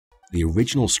the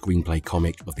original screenplay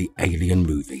comic of the Alien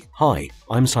movie. Hi,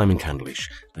 I'm Simon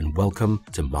Candlish, and welcome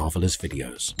to Marvelous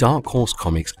Videos. Dark Horse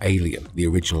Comics' Alien, the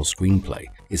original screenplay,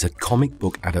 is a comic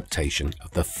book adaptation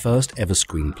of the first ever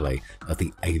screenplay of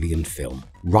the Alien film.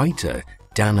 Writer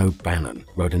Dan O'Bannon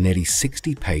wrote a nearly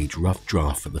 60-page rough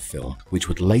draft for the film, which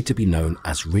would later be known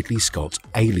as Ridley Scott's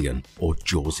Alien or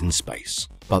Jaws in Space.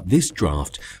 But this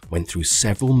draft went through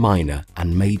several minor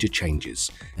and major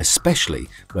changes, especially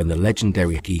when the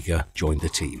legendary Giger joined the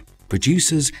team.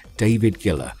 Producers David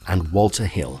Giller and Walter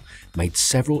Hill made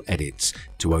several edits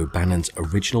to O'Bannon's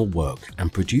original work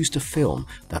and produced a film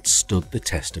that stood the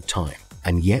test of time.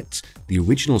 And yet, the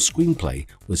original screenplay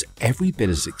was every bit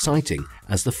as exciting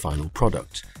as the final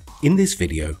product. In this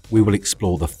video, we will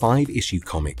explore the 5-issue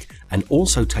comic and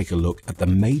also take a look at the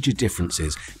major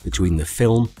differences between the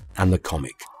film and the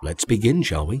comic. Let's begin,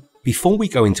 shall we? Before we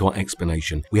go into our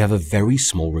explanation, we have a very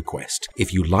small request.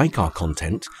 If you like our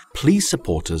content, please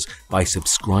support us by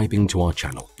subscribing to our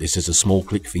channel. This is a small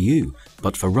click for you,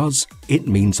 but for us, it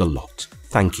means a lot.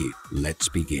 Thank you. Let's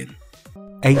begin.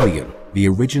 Alien, the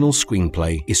original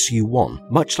screenplay, Issue 1.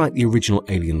 Much like the original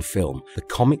Alien film, the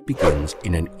comic begins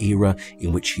in an era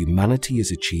in which humanity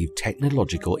has achieved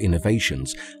technological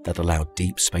innovations that allow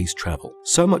deep space travel.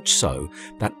 So much so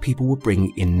that people were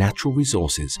bringing in natural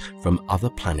resources from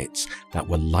other planets that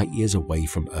were light years away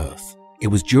from Earth. It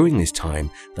was during this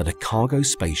time that a cargo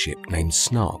spaceship named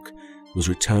Snark was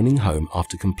returning home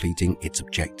after completing its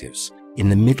objectives. In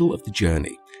the middle of the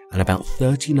journey, and about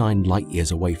 39 light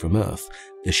years away from Earth,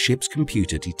 the ship's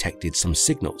computer detected some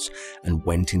signals and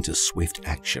went into swift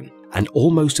action. And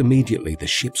almost immediately the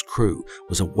ship's crew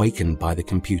was awakened by the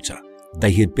computer.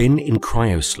 They had been in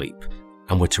cryosleep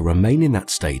and were to remain in that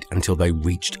state until they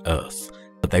reached Earth,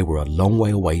 but they were a long way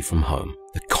away from home.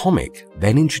 The comic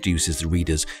then introduces the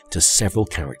readers to several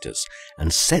characters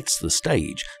and sets the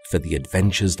stage for the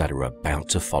adventures that are about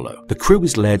to follow. The crew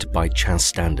is led by Chaz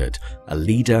Standard, a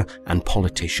leader and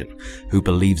politician who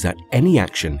believes that any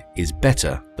action is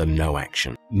better than no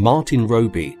action. Martin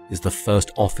Roby is the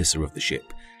first officer of the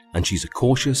ship, and she's a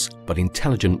cautious but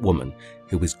intelligent woman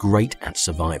who is great at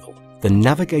survival. The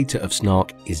navigator of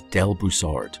Snark is Del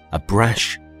Broussard, a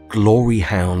brash, glory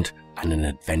hound and an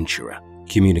adventurer.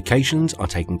 Communications are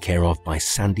taken care of by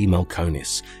Sandy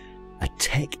Malkonis, a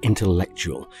tech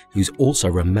intellectual who's also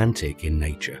romantic in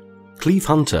nature. Cleve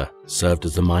Hunter served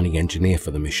as the mining engineer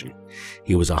for the mission.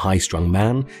 He was a high-strung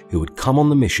man who had come on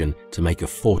the mission to make a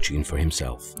fortune for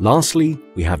himself. Lastly,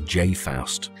 we have Jay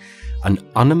Faust, an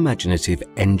unimaginative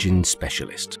engine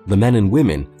specialist. The men and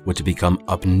women were to become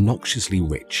obnoxiously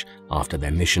rich after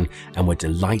their mission and were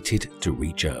delighted to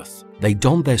reach Earth. They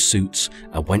donned their suits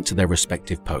and went to their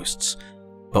respective posts.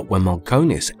 But when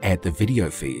Malkonis aired the video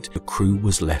feed, the crew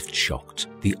was left shocked.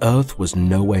 The Earth was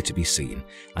nowhere to be seen,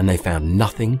 and they found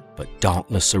nothing but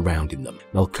darkness surrounding them.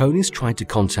 Malkonis tried to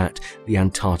contact the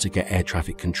Antarctica Air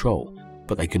Traffic Control,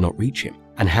 but they could not reach him.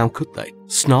 And how could they?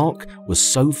 Snark was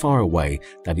so far away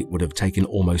that it would have taken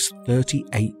almost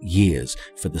 38 years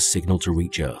for the signal to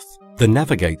reach Earth. The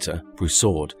navigator,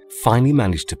 Broussard, finally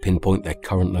managed to pinpoint their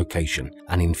current location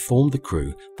and informed the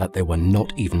crew that they were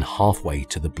not even halfway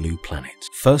to the blue planet.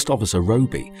 First Officer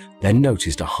Roby then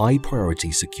noticed a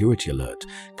high-priority security alert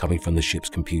coming from the ship's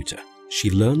computer.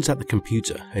 She learns that the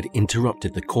computer had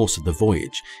interrupted the course of the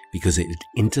voyage because it had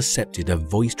intercepted a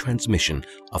voice transmission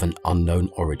of an unknown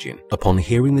origin. Upon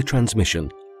hearing the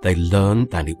transmission, they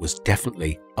learned that it was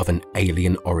definitely of an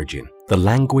alien origin. The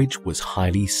language was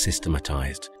highly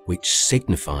systematized, which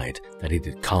signified that it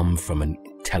had come from an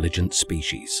intelligent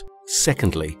species.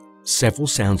 Secondly, several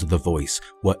sounds of the voice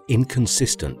were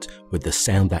inconsistent with the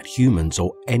sound that humans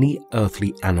or any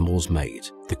earthly animals made.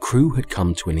 The crew had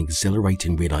come to an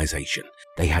exhilarating realization.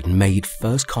 They had made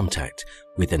first contact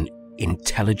with an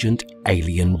intelligent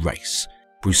alien race.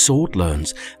 Broussard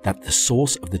learns that the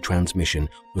source of the transmission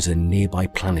was a nearby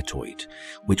planetoid,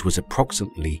 which was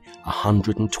approximately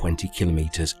 120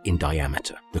 kilometers in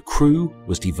diameter. The crew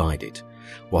was divided.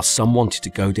 While some wanted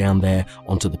to go down there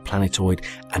onto the planetoid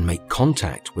and make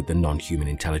contact with the non-human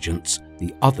intelligence,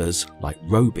 the others, like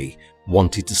Roby,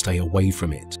 wanted to stay away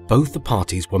from it. Both the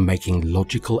parties were making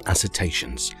logical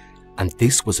assertions, and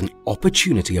this was an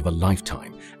opportunity of a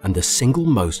lifetime and the single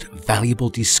most valuable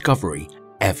discovery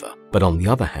ever. But on the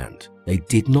other hand, they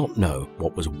did not know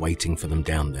what was waiting for them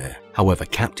down there. However,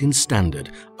 Captain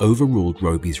Standard overruled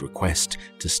Roby's request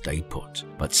to stay put.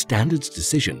 But Standard's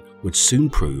decision would soon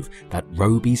prove that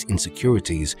Roby's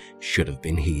insecurities should have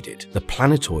been heeded. The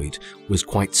planetoid was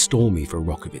quite stormy for a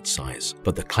rock of its size,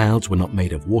 but the clouds were not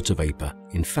made of water vapor.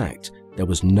 In fact, there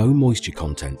was no moisture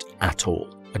content at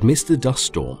all. Amidst the dust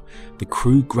storm, the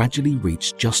crew gradually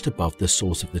reached just above the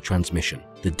source of the transmission.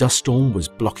 The dust storm was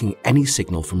blocking any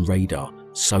signal from radar,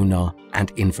 sonar,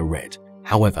 and infrared.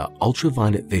 However,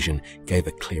 ultraviolet vision gave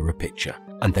a clearer picture,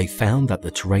 and they found that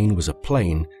the terrain was a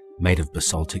plain made of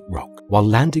basaltic rock. While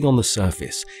landing on the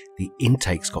surface, the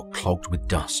intakes got clogged with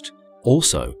dust.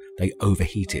 Also, they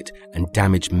overheated and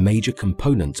damaged major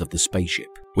components of the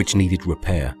spaceship, which needed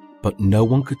repair, but no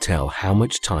one could tell how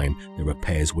much time the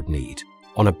repairs would need.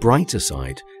 On a brighter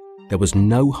side, there was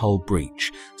no hull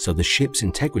breach, so the ship's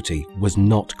integrity was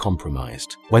not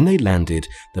compromised. When they landed,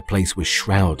 the place was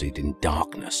shrouded in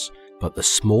darkness, but the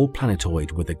small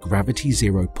planetoid with a gravity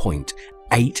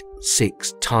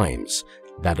 0.86 times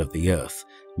that of the Earth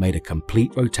made a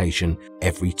complete rotation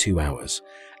every 2 hours,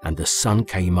 and the sun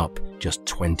came up just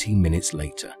 20 minutes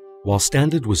later. While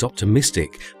Standard was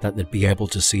optimistic that they'd be able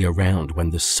to see around when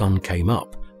the sun came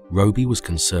up, Roby was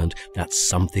concerned that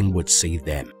something would see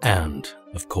them. And,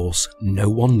 of course, no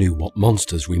one knew what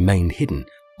monsters remained hidden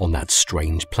on that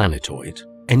strange planetoid.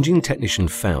 Engine technician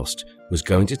Faust was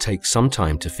going to take some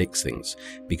time to fix things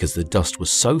because the dust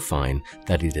was so fine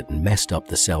that it had messed up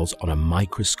the cells on a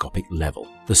microscopic level.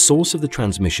 The source of the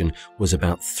transmission was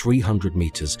about 300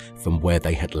 meters from where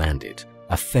they had landed,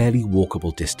 a fairly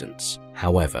walkable distance.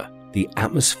 However, the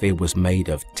atmosphere was made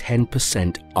of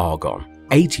 10% argon,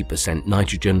 80%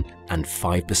 nitrogen, and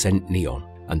 5% neon,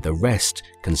 and the rest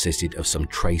consisted of some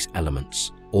trace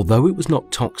elements. Although it was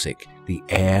not toxic, the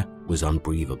air was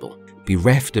unbreathable.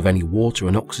 Bereft of any water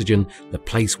and oxygen, the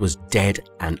place was dead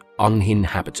and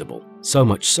uninhabitable, so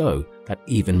much so that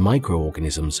even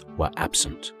microorganisms were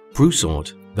absent.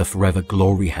 Broussard, the forever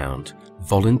glory hound,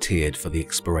 volunteered for the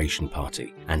exploration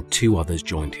party, and 2 others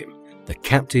joined him, the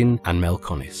captain and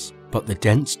Melkonis, but the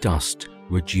dense dust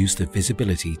reduced the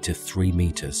visibility to 3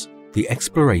 meters. The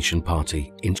exploration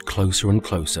party inched closer and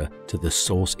closer to the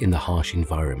source in the harsh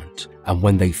environment, and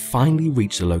when they finally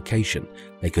reached the location,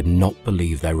 they could not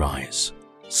believe their eyes.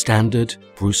 Standard,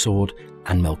 Broussard,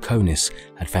 and Melkonis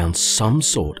had found some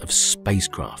sort of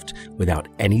spacecraft without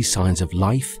any signs of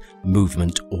life,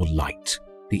 movement, or light.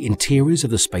 The interiors of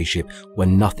the spaceship were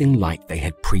nothing like they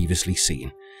had previously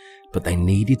seen, but they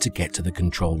needed to get to the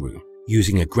control room.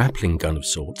 Using a grappling gun of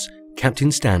sorts,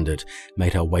 Captain Standard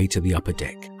made her way to the upper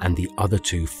deck, and the other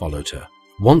 2 followed her.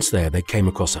 Once there, they came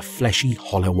across a fleshy,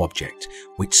 hollow object,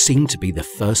 which seemed to be the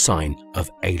first sign of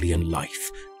alien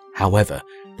life. However,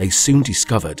 they soon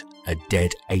discovered a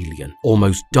dead alien,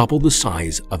 almost double the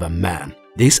size of a man.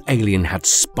 This alien had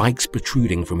spikes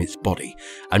protruding from its body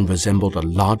and resembled a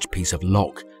large piece of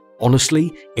log.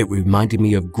 Honestly, it reminded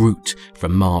me of Groot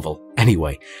from Marvel.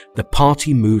 Anyway, the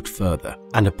party moved further,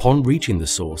 and upon reaching the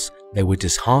source, they were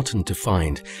disheartened to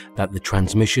find that the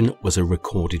transmission was a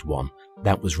recorded one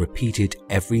that was repeated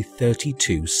every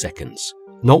 32 seconds.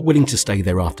 Not willing to stay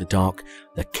there after dark,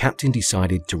 the captain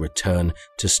decided to return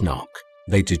to Snark.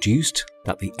 They deduced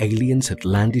that the aliens had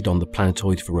landed on the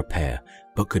planetoid for repair,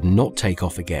 but could not take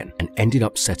off again, and ended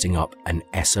up setting up an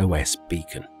SOS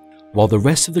beacon. While the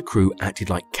rest of the crew acted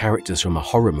like characters from a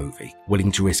horror movie, willing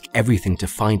to risk everything to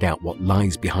find out what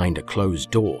lies behind a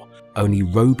closed door, only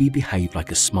Roby behaved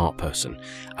like a smart person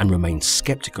and remained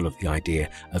skeptical of the idea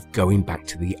of going back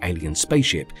to the alien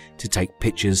spaceship to take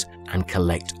pictures and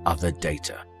collect other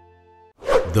data.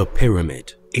 The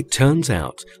Pyramid. It turns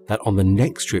out that on the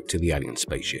next trip to the alien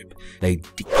spaceship, they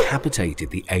decapitated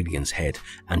the alien's head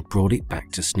and brought it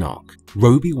back to Snark.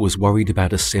 Roby was worried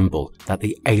about a symbol that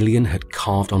the alien had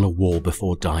carved on a wall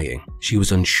before dying. She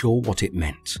was unsure what it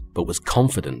meant, but was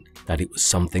confident that it was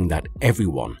something that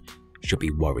everyone should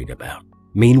be worried about.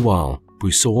 Meanwhile,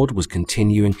 Broussard was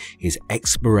continuing his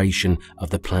exploration of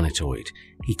the planetoid.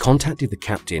 He contacted the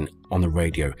captain on the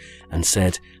radio and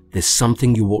said, "There's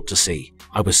something you ought to see.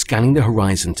 I was scanning the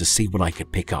horizon to see what I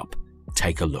could pick up.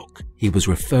 Take a look." He was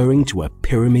referring to a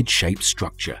pyramid-shaped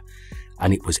structure,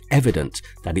 and it was evident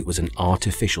that it was an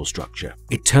artificial structure.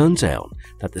 It turns out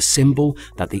that the symbol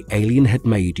that the alien had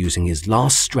made using his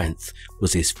last strength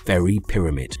was this very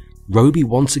pyramid. Roby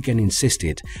once again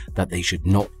insisted that they should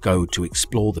not go to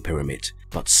explore the pyramid,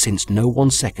 but since no one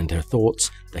seconded her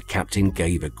thoughts, the captain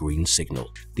gave a green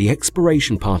signal. The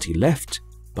exploration party left,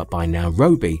 but by now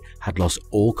Roby had lost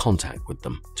all contact with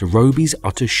them. To Roby's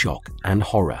utter shock and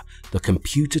horror, the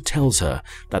computer tells her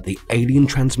that the alien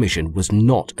transmission was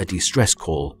not a distress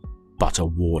call, but a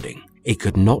warning. It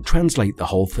could not translate the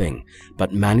whole thing,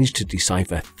 but managed to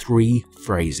decipher 3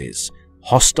 phrases: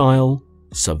 hostile,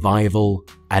 survival,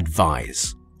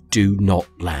 advise, do not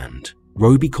land.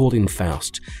 Roby called in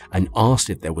Faust and asked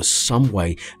if there was some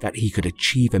way that he could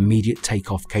achieve immediate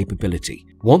takeoff capability.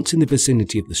 Once in the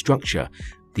vicinity of the structure,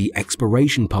 the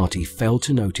exploration party failed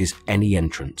to notice any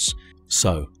entrance.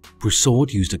 So,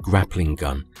 Broussard used a grappling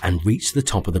gun and reached the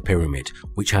top of the pyramid,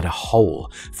 which had a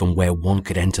hole from where one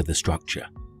could enter the structure.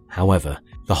 However,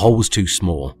 the hole was too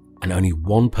small and only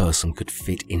one person could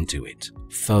fit into it.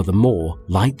 Furthermore,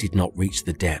 light did not reach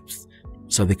the depth,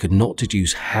 so they could not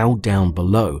deduce how down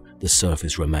below the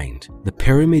surface remained. The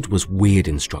pyramid was weird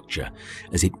in structure,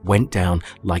 as it went down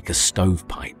like a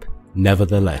stovepipe.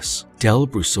 Nevertheless, Del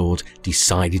Broussard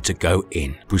decided to go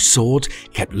in. Broussard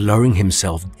kept lowering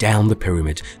himself down the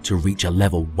pyramid to reach a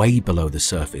level way below the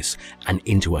surface and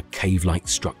into a cave-like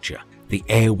structure. The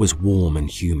air was warm and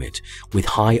humid, with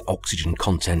high oxygen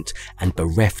content and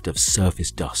bereft of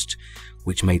surface dust,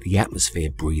 which made the atmosphere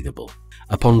breathable.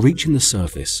 Upon reaching the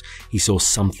surface, he saw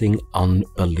something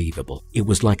unbelievable. It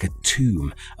was like a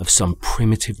tomb of some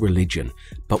primitive religion,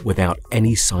 but without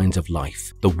any signs of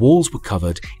life. The walls were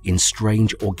covered in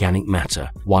strange organic matter,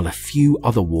 while a few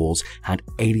other walls had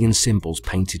alien symbols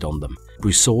painted on them.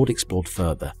 Broussard explored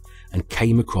further and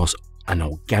came across an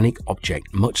organic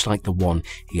object much like the one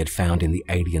he had found in the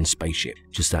alien spaceship,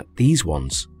 just that these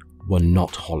ones were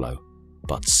not hollow,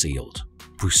 but sealed.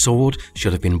 Broussard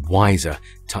should have been wiser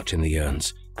touching the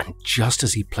urns, and just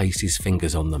as he placed his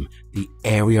fingers on them, the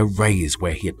area raised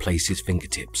where he had placed his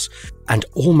fingertips, and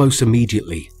almost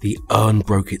immediately the urn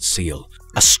broke its seal.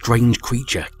 A strange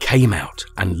creature came out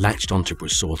and latched onto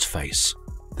Broussard's face.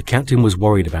 The captain was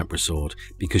worried about Broussard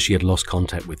because she had lost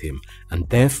contact with him, and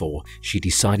therefore she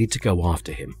decided to go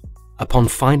after him. Upon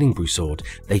finding Broussard,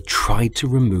 they tried to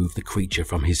remove the creature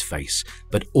from his face,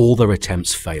 but all their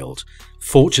attempts failed.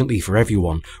 Fortunately for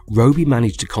everyone, Roby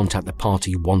managed to contact the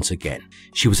party once again.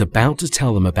 She was about to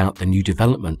tell them about the new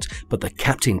development, but the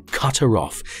captain cut her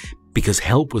off because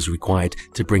help was required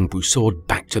to bring Broussard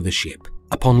back to the ship.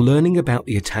 Upon learning about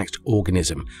the attacked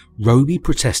organism, Roby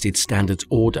protested Standard's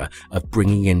order of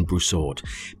bringing in Broussard,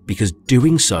 because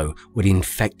doing so would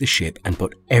infect the ship and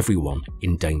put everyone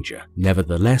in danger.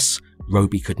 Nevertheless,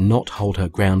 Roby could not hold her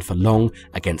ground for long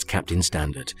against Captain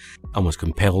Standard, and was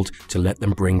compelled to let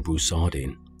them bring Broussard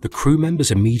in. The crew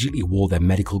members immediately wore their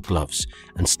medical gloves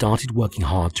and started working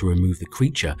hard to remove the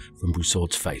creature from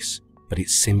Broussard's face, but it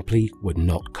simply would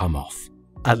not come off,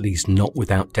 at least not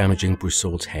without damaging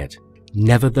Broussard's head.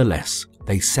 Nevertheless,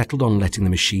 they settled on letting the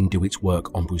machine do its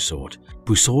work on Broussard.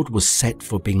 Broussard was set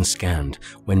for being scanned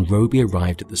when Roby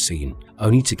arrived at the scene,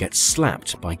 only to get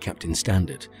slapped by Captain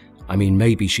Standard. I mean,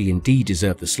 maybe she indeed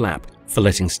deserved the slap for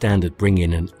letting Standard bring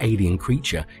in an alien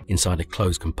creature inside a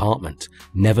closed compartment.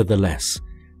 Nevertheless,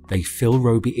 they fill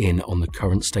Roby in on the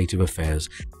current state of affairs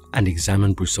and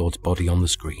examine Broussard's body on the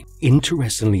screen.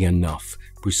 Interestingly enough,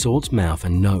 Broussard's mouth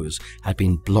and nose had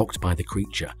been blocked by the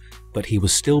creature, but he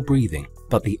was still breathing.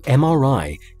 But the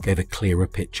MRI gave a clearer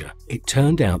picture. It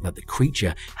turned out that the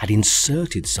creature had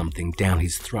inserted something down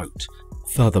his throat.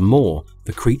 Furthermore,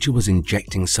 the creature was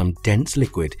injecting some dense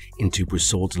liquid into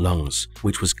Broussard's lungs,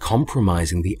 which was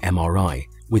compromising the MRI.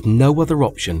 With no other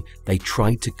option, they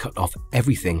tried to cut off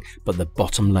everything but the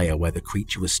bottom layer where the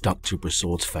creature was stuck to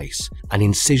Broussard's face. An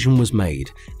incision was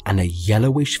made, and a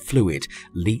yellowish fluid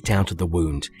leaked out of the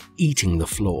wound, eating the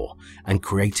floor and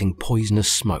creating poisonous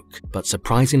smoke. But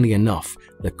surprisingly enough,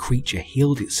 the creature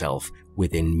healed itself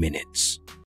within minutes.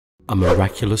 A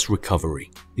miraculous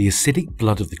recovery. The acidic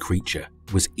blood of the creature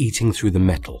was eating through the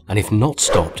metal, and if not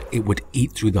stopped, it would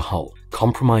eat through the hull,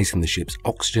 compromising the ship's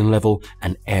oxygen level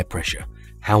and air pressure.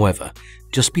 However,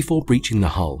 just before breaching the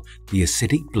hull, the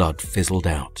acidic blood fizzled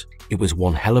out. It was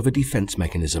one hell of a defense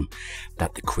mechanism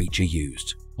that the creature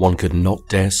used. One could not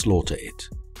dare slaughter it.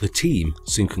 The team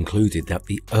soon concluded that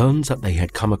the urns that they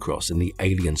had come across in the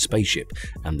alien spaceship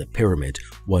and the pyramid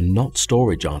were not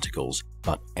storage articles,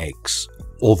 but eggs.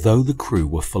 Although the crew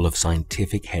were full of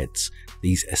scientific heads,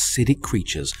 these acidic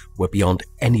creatures were beyond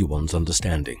anyone's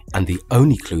understanding, and the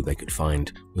only clue they could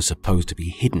find was supposed to be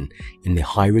hidden in the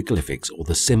hieroglyphics or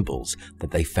the symbols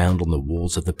that they found on the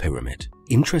walls of the pyramid.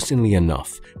 Interestingly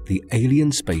enough, the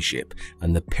alien spaceship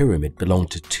and the pyramid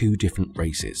belonged to two different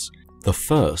races. The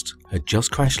first had just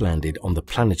crash-landed on the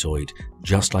planetoid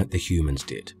just like the humans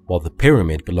did, while the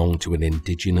pyramid belonged to an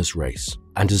indigenous race.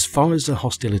 And as far as the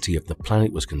hostility of the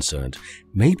planet was concerned,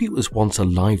 maybe it was once a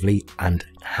lively and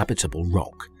habitable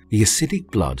rock. The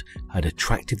acidic blood had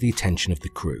attracted the attention of the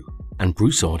crew, and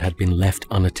Broussard had been left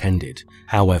unattended.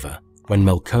 However, when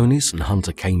Melkonis and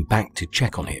Hunter came back to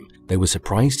check on him, they were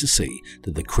surprised to see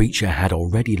that the creature had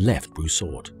already left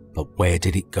Broussard. But where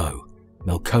did it go?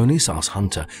 Melkonis asked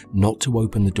Hunter not to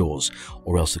open the doors,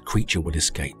 or else the creature would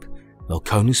escape.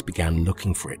 Melkonis began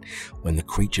looking for it when the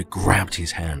creature grabbed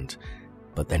his hand,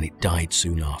 but then it died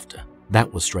soon after.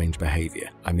 That was strange behavior.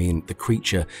 I mean, the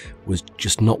creature was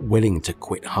just not willing to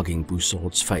quit hugging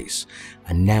Broussard's face,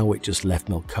 and now it just left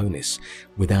Melkonis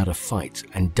without a fight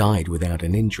and died without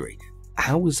an injury.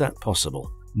 How was that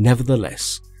possible?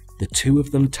 Nevertheless, the two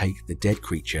of them take the dead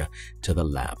creature to the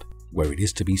lab, where it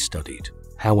is to be studied.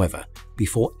 However,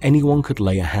 before anyone could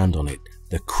lay a hand on it,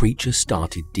 the creature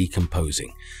started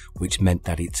decomposing, which meant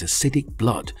that its acidic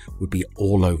blood would be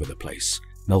all over the place.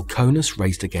 Melkonis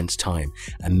raced against time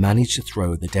and managed to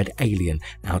throw the dead alien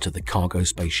out of the cargo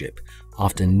spaceship.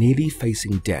 After nearly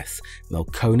facing death,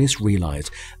 Melkonis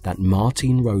realized that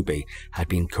Martine Roby had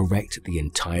been correct the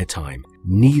entire time.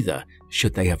 Neither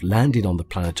should they have landed on the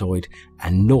planetoid,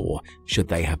 and nor should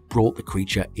they have brought the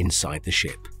creature inside the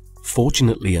ship.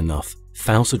 Fortunately enough,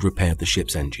 Faust had repaired the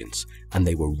ship's engines, and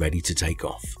they were ready to take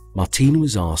off. Martine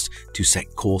was asked to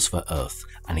set course for Earth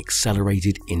and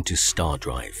accelerated into Star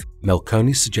Drive.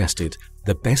 Melkonis suggested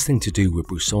the best thing to do with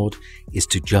Broussard is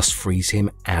to just freeze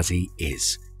him as he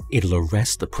is. It'll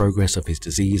arrest the progress of his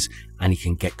disease, and he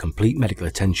can get complete medical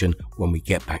attention when we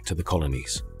get back to the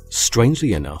colonies.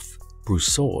 Strangely enough,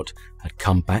 Broussard had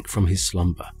come back from his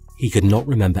slumber. He could not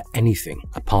remember anything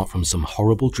apart from some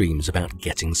horrible dreams about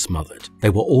getting smothered. They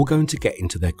were all going to get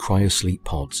into their cryosleep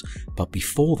pods, but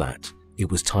before that, it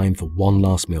was time for one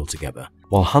last meal together.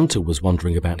 While Hunter was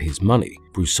wondering about his money,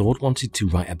 Broussard wanted to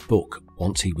write a book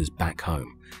once he was back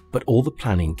home. But all the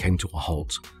planning came to a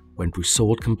halt when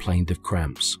Broussard complained of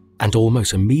cramps. And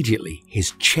almost immediately,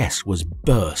 his chest was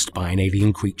burst by an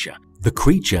alien creature. The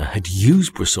creature had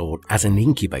used Broussard as an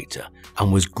incubator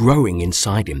and was growing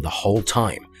inside him the whole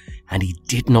time, and he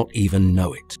did not even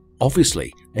know it.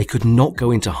 Obviously, they could not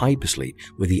go into hypersleep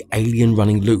with the alien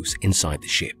running loose inside the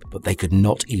ship, but they could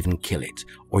not even kill it,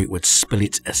 or it would spill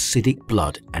its acidic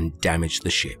blood and damage the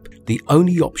ship. The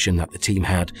only option that the team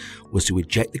had was to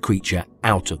eject the creature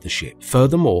out of the ship.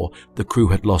 Furthermore, the crew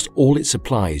had lost all its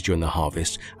supplies during the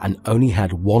harvest and only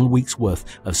had 1 week's worth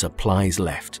of supplies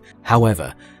left.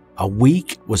 However, a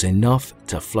week was enough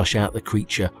to flush out the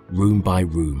creature room by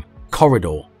room,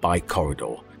 corridor by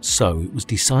corridor. So it was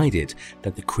decided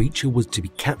that the creature was to be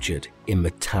captured in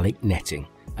metallic netting,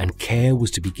 and care was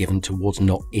to be given towards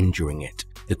not injuring it.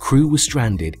 The crew was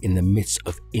stranded in the midst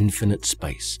of infinite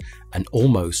space, and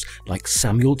almost like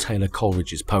Samuel Taylor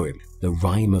Coleridge's poem, The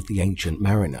Rime of the Ancient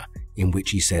Mariner, in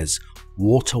which he says,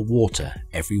 "Water, water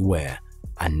everywhere,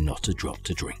 and not a drop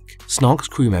to drink." Snark's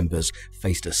crew members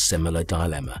faced a similar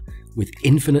dilemma, with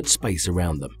infinite space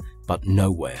around them, but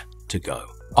nowhere to go.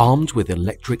 Armed with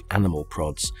electric animal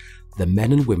prods, the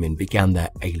men and women began their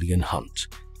alien hunt,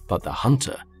 but the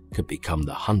hunter could become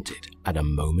the hunted at a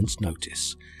moment's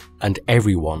notice, and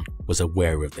everyone was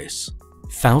aware of this.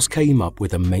 Faust came up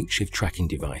with a makeshift tracking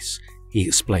device. He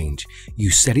explained,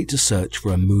 "You set it to search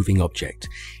for a moving object.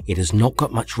 It has not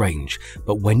got much range,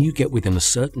 but when you get within a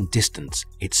certain distance,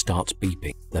 it starts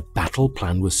beeping." The battle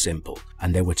plan was simple,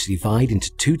 and they were to divide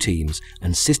into 2 teams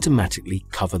and systematically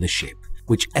cover the ship.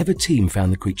 Whichever team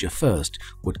found the creature first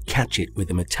would catch it with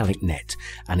a metallic net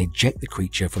and eject the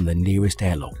creature from the nearest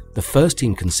airlock. The first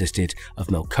team consisted of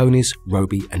Melkonis,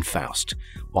 Roby and Faust,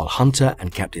 while Hunter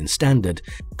and Captain Standard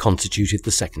constituted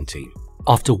the second team.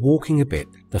 After walking a bit,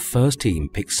 the first team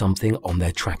picked something on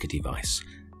their tracker device.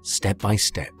 Step by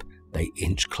step, they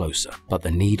inched closer, but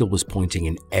the needle was pointing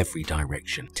in every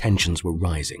direction. Tensions were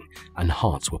rising and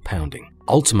hearts were pounding.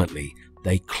 Ultimately,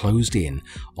 they closed in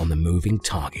on the moving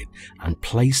target and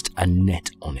placed a net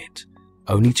on it,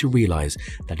 only to realize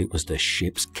that it was the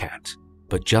ship's cat.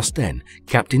 But just then,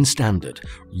 Captain Standard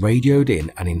radioed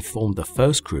in and informed the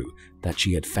first crew that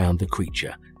she had found the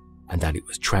creature and that it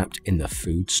was trapped in the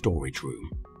food storage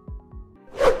room.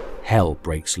 Hell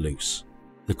breaks loose.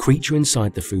 The creature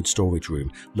inside the food storage room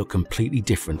looked completely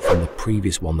different from the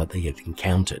previous one that they had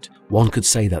encountered. One could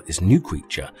say that this new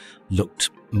creature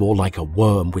looked more like a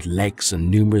worm with legs and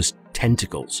numerous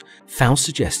tentacles. Faust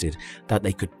suggested that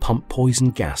they could pump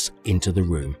poison gas into the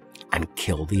room and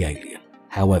kill the alien.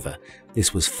 However,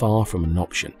 this was far from an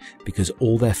option because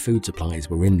all their food supplies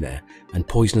were in there and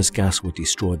poisonous gas would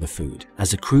destroy the food.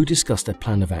 As the crew discussed their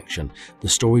plan of action, the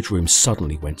storage room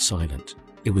suddenly went silent.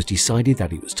 It was decided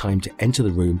that it was time to enter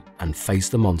the room and face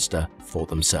the monster for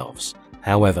themselves.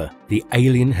 However, the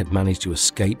alien had managed to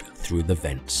escape through the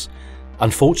vents.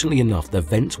 Unfortunately enough, the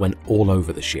vents went all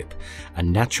over the ship,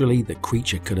 and naturally the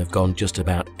creature could have gone just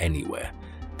about anywhere.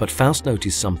 But Faust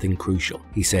noticed something crucial.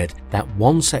 He said that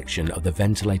one section of the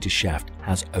ventilator shaft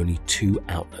has only 2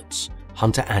 outlets.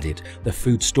 Hunter added the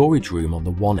food storage room on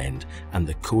the one end and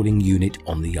the cooling unit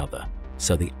on the other.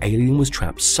 So the alien was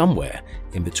trapped somewhere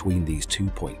in between these 2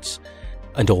 points.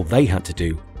 and all they had to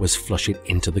do was flush it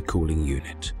into the cooling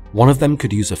unit. One of them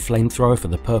could use a flamethrower for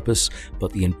the purpose,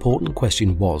 but the important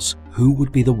question was, who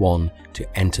would be the one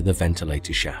to enter the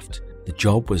ventilator shaft? The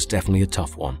job was definitely a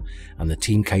tough one, and the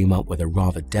team came up with a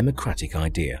rather democratic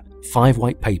idea. 5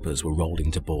 white papers were rolled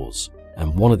into balls,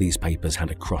 and one of these papers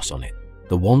had a cross on it.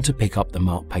 The one to pick up the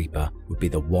marked paper would be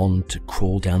the one to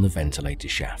crawl down the ventilator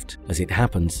shaft. As it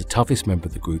happens, the toughest member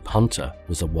of the group, Hunter,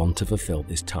 was the one to fulfill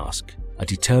this task. A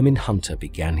determined Hunter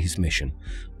began his mission,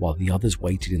 while the others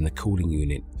waited in the cooling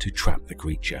unit to trap the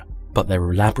creature. But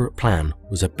their elaborate plan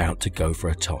was about to go for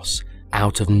a toss.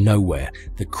 Out of nowhere,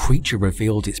 the creature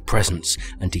revealed its presence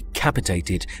and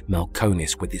decapitated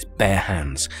Melkonis with its bare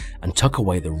hands and took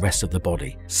away the rest of the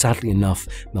body. Sadly enough,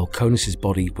 Melkonis'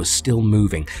 body was still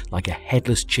moving like a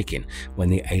headless chicken when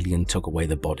the alien took away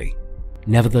the body.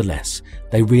 Nevertheless,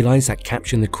 they realized that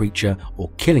capturing the creature or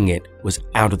killing it was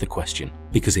out of the question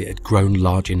because it had grown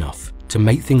large enough. To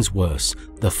make things worse,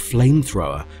 the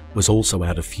flamethrower was also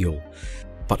out of fuel.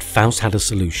 But Faust had a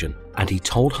solution, and he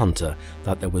told Hunter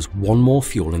that there was one more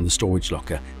fuel in the storage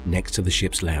locker next to the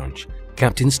ship's lounge.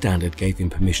 Captain Standard gave him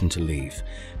permission to leave,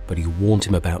 but he warned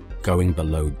him about going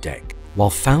below deck. While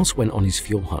Faust went on his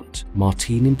fuel hunt,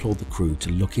 Martine implored the crew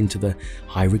to look into the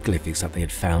hieroglyphics that they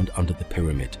had found under the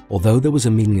pyramid. Although there was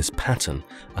a meaningless pattern,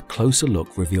 a closer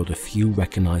look revealed a few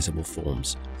recognizable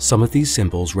forms. Some of these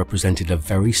symbols represented a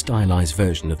very stylized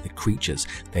version of the creatures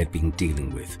they had been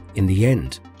dealing with. In the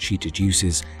end, she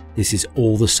deduces, this is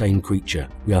all the same creature.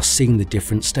 We are seeing the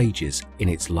different stages in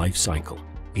its life cycle.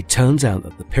 It turns out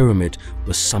that the pyramid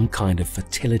was some kind of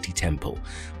fertility temple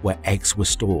where eggs were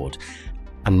stored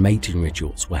and mating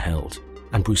rituals were held,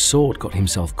 and Broussard got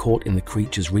himself caught in the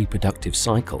creature's reproductive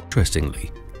cycle.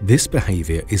 Interestingly, this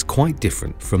behavior is quite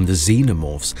different from the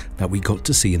Xenomorphs that we got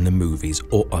to see in the movies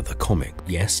or other comic.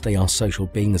 Yes, they are social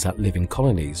beings that live in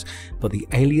colonies, but the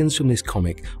aliens from this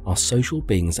comic are social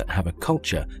beings that have a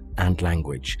culture and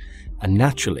language, and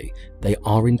naturally, they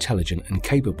are intelligent and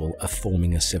capable of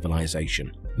forming a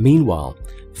civilization. Meanwhile,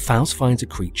 Faust finds a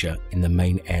creature in the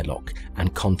main airlock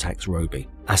and contacts Roby,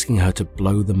 asking her to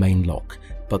blow the main lock,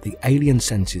 but the alien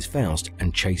senses Faust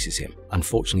and chases him.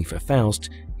 Unfortunately for Faust,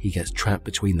 he gets trapped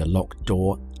between the locked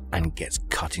door and gets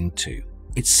cut in two.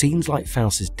 It's scenes like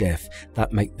Faust's death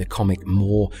that make the comic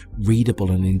more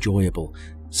readable and enjoyable.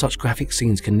 Such graphic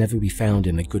scenes can never be found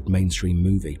in a good mainstream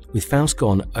movie. With Faust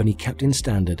gone, only Captain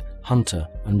Standard, Hunter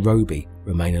and Roby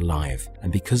remain alive,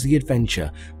 and because the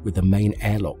adventure with the main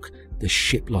airlock, the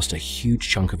ship lost a huge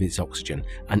chunk of its oxygen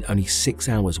and only 6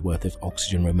 hours worth of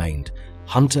oxygen remained.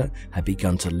 Hunter had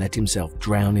begun to let himself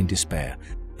drown in despair,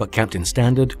 but Captain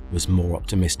Standard was more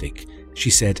optimistic. She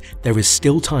said, there is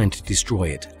still time to destroy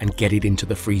it and get it into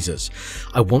the freezers.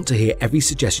 I want to hear every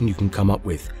suggestion you can come up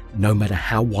with, no matter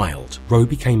how wild.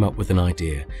 Roby came up with an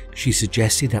idea. She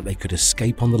suggested that they could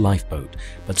escape on the lifeboat,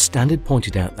 but Standard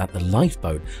pointed out that the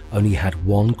lifeboat only had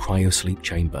one cryosleep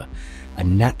chamber,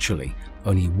 and naturally,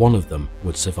 only one of them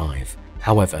would survive.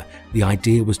 However, the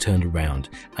idea was turned around,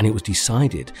 and it was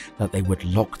decided that they would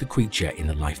lock the creature in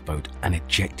the lifeboat and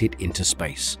eject it into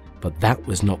space. But that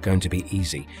was not going to be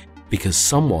easy, because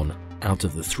someone out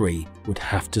of the 3 would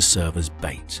have to serve as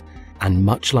bait. And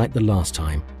much like the last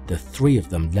time, the 3 of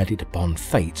them let it upon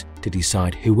fate to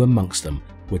decide who amongst them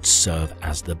would serve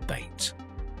as the bait.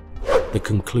 The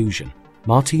conclusion.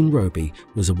 Martine Roby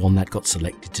was the one that got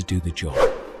selected to do the job.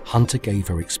 Hunter gave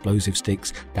her explosive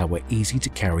sticks that were easy to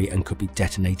carry and could be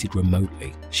detonated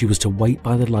remotely. She was to wait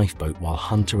by the lifeboat while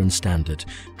Hunter and Standard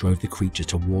drove the creature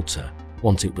towards her.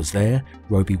 Once it was there,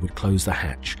 Roby would close the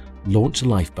hatch, launch the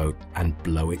lifeboat and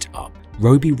blow it up.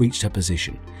 Roby reached her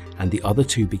position, and the other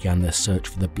 2 began their search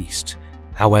for the beast.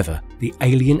 However, the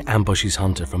alien ambushes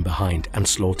Hunter from behind and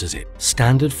slaughters it.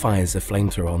 Standard fires the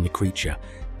flamethrower on the creature,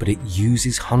 but it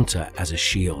uses Hunter as a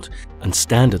shield, and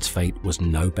Standard's fate was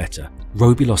no better.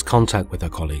 Roby lost contact with her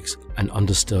colleagues and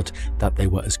understood that they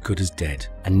were as good as dead,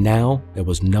 and now there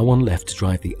was no one left to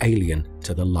drive the alien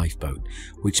to the lifeboat,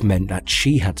 which meant that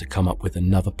she had to come up with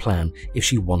another plan if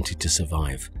she wanted to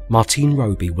survive. Martine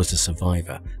Roby was a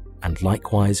survivor, and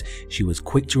likewise, she was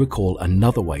quick to recall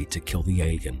another way to kill the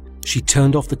alien. She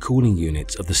turned off the cooling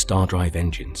units of the star drive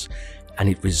engines, and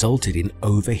it resulted in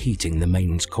overheating the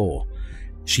mains core.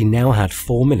 She now had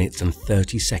 4 minutes and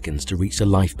 30 seconds to reach the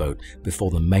lifeboat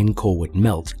before the main core would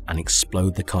melt and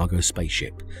explode the cargo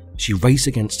spaceship. She raced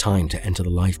against time to enter the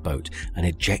lifeboat and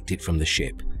eject it from the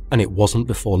ship, and it wasn't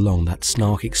before long that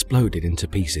Snark exploded into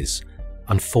pieces.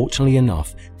 Unfortunately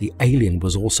enough, the alien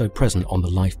was also present on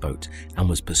the lifeboat and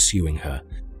was pursuing her.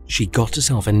 She got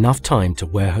herself enough time to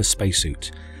wear her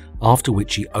spacesuit. after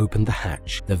which she opened the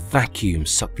hatch. The vacuum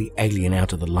sucked the alien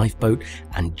out of the lifeboat,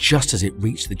 and just as it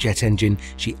reached the jet engine,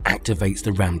 she activates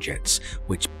the ramjets,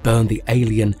 which burn the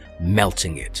alien,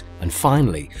 melting it. And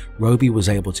finally, Roby was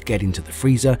able to get into the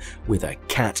freezer with her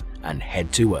cat and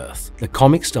head to Earth. The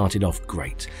comic started off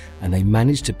great, and they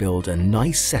managed to build a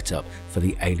nice setup for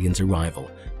the aliens' arrival.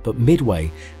 But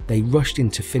midway, they rushed in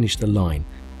to finish the line,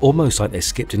 almost like they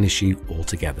skipped an issue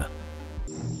altogether.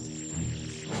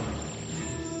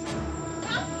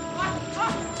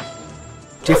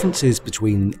 Differences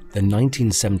between the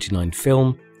 1979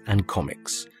 film and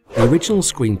comics. The original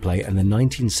screenplay and the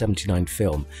 1979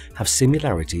 film have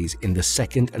similarities in the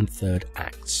second and third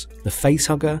acts. The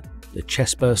facehugger, the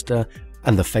chestburster,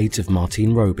 and the fate of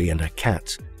Martine Roby and her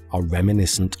cat are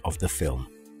reminiscent of the film.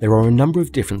 There are a number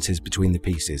of differences between the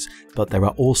pieces, but there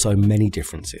are also many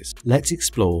differences. Let's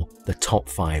explore the top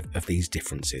 5 of these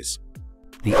differences.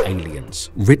 The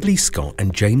aliens. Ridley Scott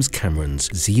and James Cameron's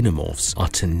Xenomorphs are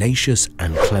tenacious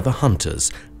and clever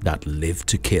hunters that live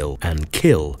to kill and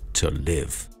kill to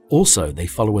live. Also, they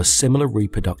follow a similar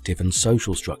reproductive and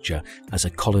social structure as a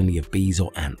colony of bees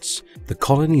or ants. The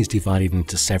colony is divided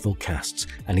into several castes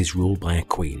and is ruled by a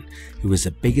queen, who is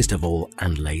the biggest of all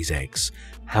and lays eggs.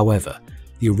 However,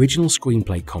 the original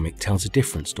screenplay comic tells a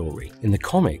different story. In the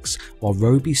comics, while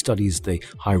Roby studies the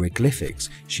hieroglyphics,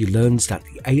 she learns that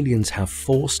the aliens have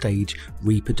 4-stage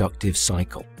reproductive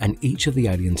cycle, and each of the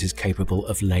aliens is capable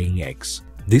of laying eggs.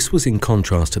 This was in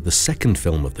contrast to the second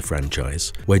film of the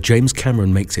franchise, where James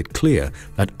Cameron makes it clear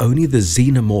that only the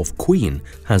Xenomorph Queen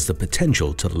has the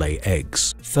potential to lay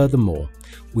eggs. Furthermore,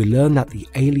 we learn that the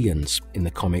aliens in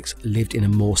the comics lived in a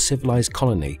more civilized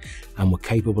colony and were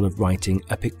capable of writing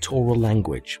a pictorial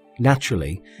language.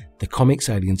 Naturally, the comics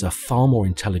aliens are far more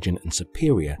intelligent and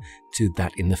superior to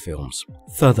that in the films.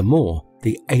 Furthermore,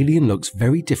 the alien looks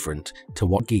very different to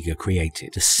what Giger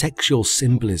created. The sexual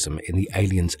symbolism in the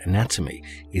alien's anatomy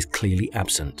is clearly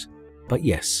absent. But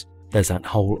yes, there's that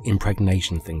whole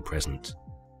impregnation thing present.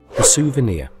 The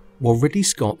souvenir. While Ridley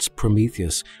Scott's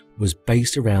Prometheus was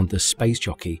based around the space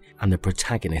jockey and the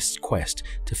protagonist's quest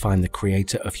to find the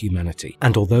creator of humanity,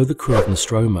 and although the crew of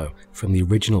Nostromo from the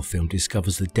original film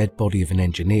discovers the dead body of an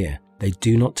engineer, they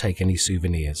do not take any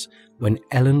souvenirs. When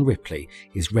Ellen Ripley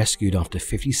is rescued after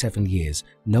 57 years,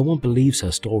 no one believes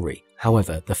her story.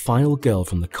 However, the final girl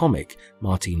from the comic,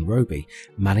 Martine Roby,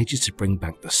 manages to bring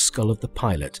back the skull of the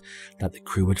pilot that the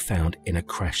crew had found in a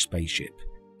crashed spaceship.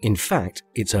 In fact,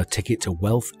 it's her ticket to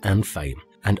wealth and fame,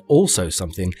 and also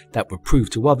something that would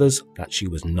prove to others that she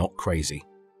was not crazy.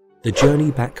 The journey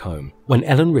back home. When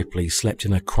Ellen Ripley slept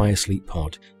in her cryosleep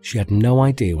pod, she had no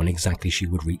idea when exactly she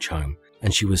would reach home,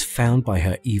 and she was found by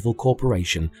her evil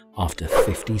corporation after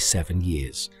 57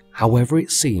 years. However,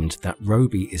 it seemed that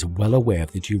Roby is well aware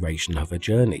of the duration of her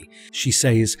journey. She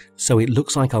says, "So it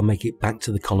looks like I'll make it back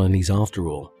to the colonies after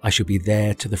all. I should be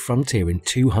there to the frontier in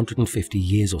 250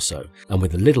 years or so, and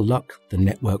with a little luck, the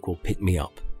network will pick me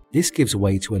up." This gives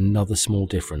way to another small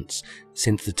difference,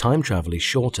 since the time travel is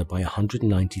shorter by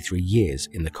 193 years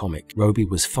in the comic. Roby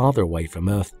was farther away from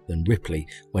Earth than Ripley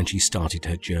when she started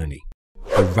her journey.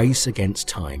 The race against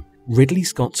time. Ridley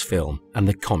Scott's film and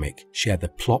the comic share the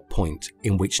plot point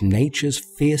in which nature's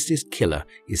fiercest killer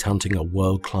is hunting a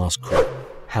world-class crew.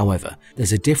 However,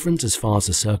 there's a difference as far as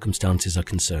the circumstances are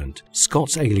concerned.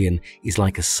 Scott's alien is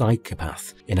like a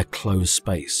psychopath in a closed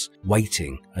space,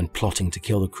 waiting and plotting to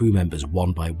kill the crew members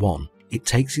one by one. It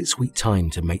takes its sweet time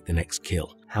to make the next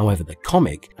kill. However, the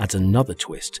comic adds another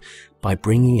twist by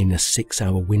bringing in a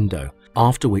 6-hour window,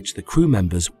 after which the crew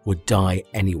members would die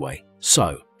anyway.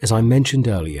 So, as I mentioned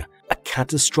earlier, a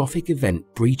catastrophic event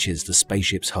breaches the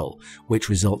spaceship's hull, which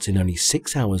results in only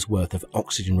 6 hours worth of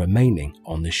oxygen remaining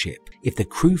on the ship. If the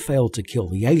crew failed to kill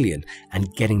the alien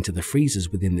and getting to the freezers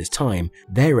within this time,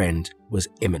 their end was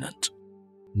imminent.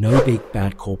 No big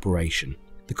bad corporation.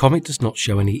 The comic does not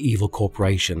show any evil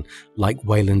corporation like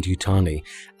Weyland-Yutani,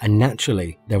 and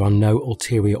naturally there are no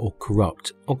ulterior or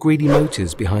corrupt or greedy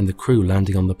motives behind the crew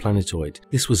landing on the planetoid.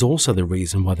 This was also the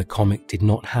reason why the comic did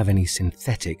not have any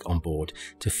synthetic on board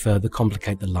to further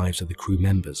complicate the lives of the crew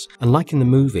members. Unlike in the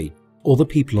movie, all the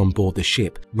people on board the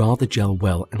ship rather gel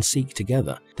well and seek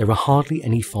together. There are hardly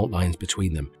any fault lines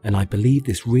between them, and I believe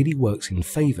this really works in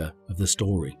favour of the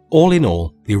story. All in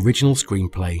all, the original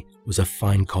screenplay was a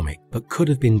fine comic, but could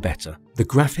have been better. The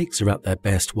graphics are at their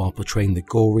best while portraying the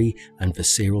gory and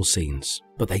visceral scenes,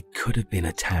 but they could have been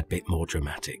a tad bit more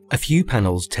dramatic. A few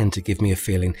panels tend to give me a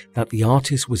feeling that the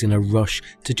artist was in a rush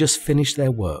to just finish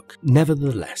their work.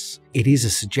 Nevertheless, it is a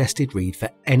suggested read for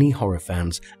any horror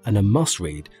fans and a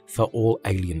must-read for all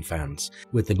Alien fans.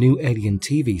 With the new Alien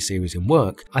TV series in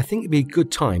work, I think it'd be a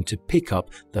good time to pick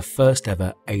up the first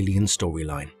ever Alien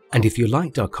storyline. And if you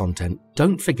liked our content,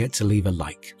 don't forget to leave a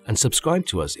like and subscribe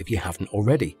to us if you haven't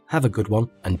already. Have a good one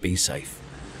and be safe.